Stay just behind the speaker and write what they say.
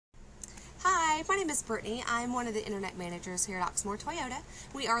Hi, my name is Brittany. I'm one of the internet managers here at Oxmoor Toyota.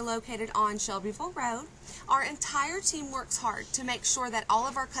 We are located on Shelbyville Road. Our entire team works hard to make sure that all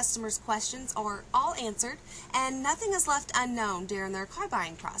of our customers' questions are all answered and nothing is left unknown during their car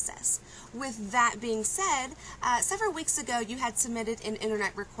buying process. With that being said, several weeks ago you had submitted an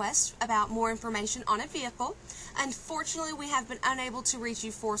internet request about more information on a vehicle. Unfortunately, we have been unable to reach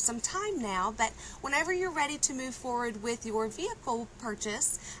you for some time now, but whenever you're ready to move forward with your vehicle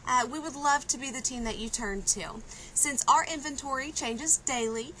purchase, we would love to be the team that you turn to. Since our inventory changes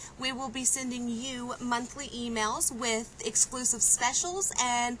daily, we will be sending you monthly emails with exclusive specials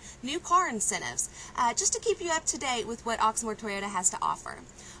and new car incentives, just to keep you up to date with what Oxmoor Toyota has to offer.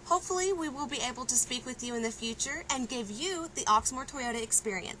 Hopefully, we will be able to speak with you in the future and give you the Oxmoor Toyota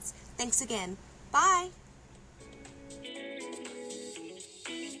experience. Thanks again. Bye!